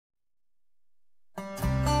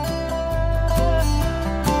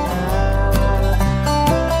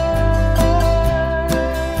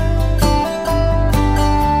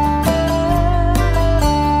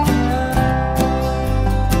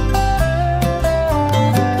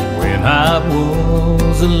When I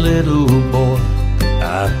was a little boy,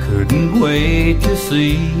 I couldn't wait to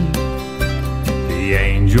see the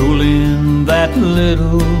angel in that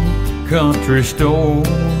little country store.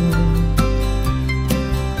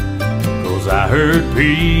 'Cause I heard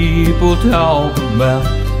people talk about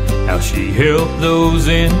how she helped those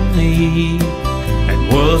in need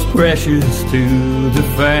and was precious to the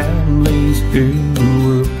families who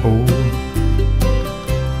were poor.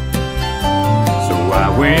 So I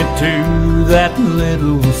went to that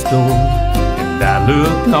little store and I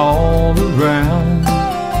looked all around,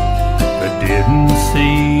 but didn't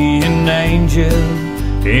see an angel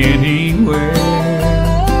anywhere.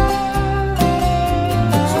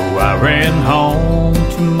 So I ran home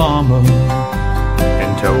to Mama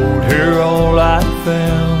and told her all I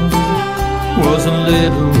found was a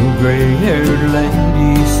little gray-haired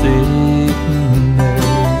lady sitting there.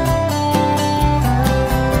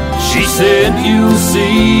 She said, "You'll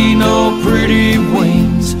see no pretty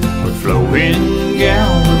wings or flowing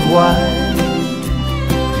gown of white.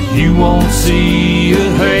 You won't see a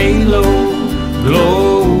halo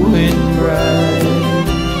glowing bright.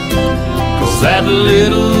 'Cause that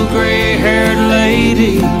little gray-haired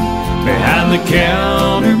lady behind the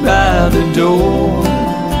counter by the door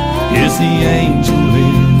is the angel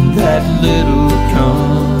in that little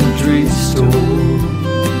country store."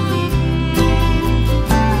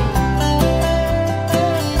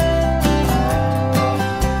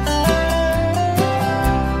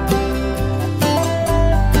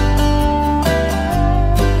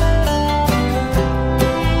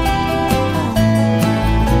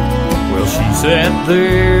 Sat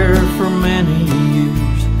there for many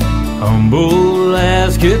years, humble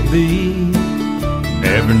as could be,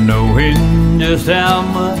 never knowing just how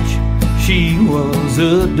much she was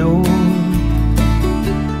adored,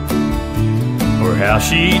 or how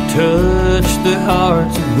she touched the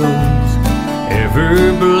hearts of those ever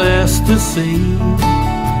blessed to see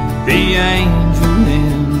the angel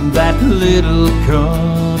in that little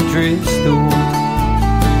country store.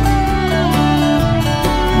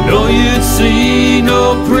 No, you'd see no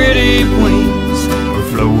pretty wings or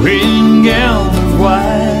flowing gown of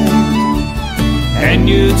white, and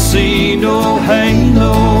you'd see no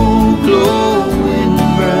halo glowing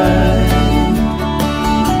bright.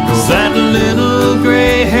 'Cause that little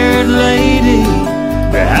gray-haired lady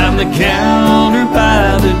behind the counter by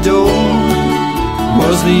the door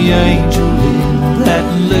was the angel in that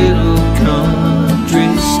little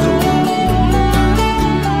country store.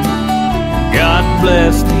 God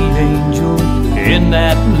bless the angel in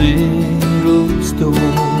that little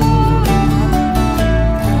store.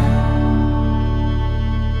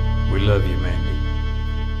 We love you, man.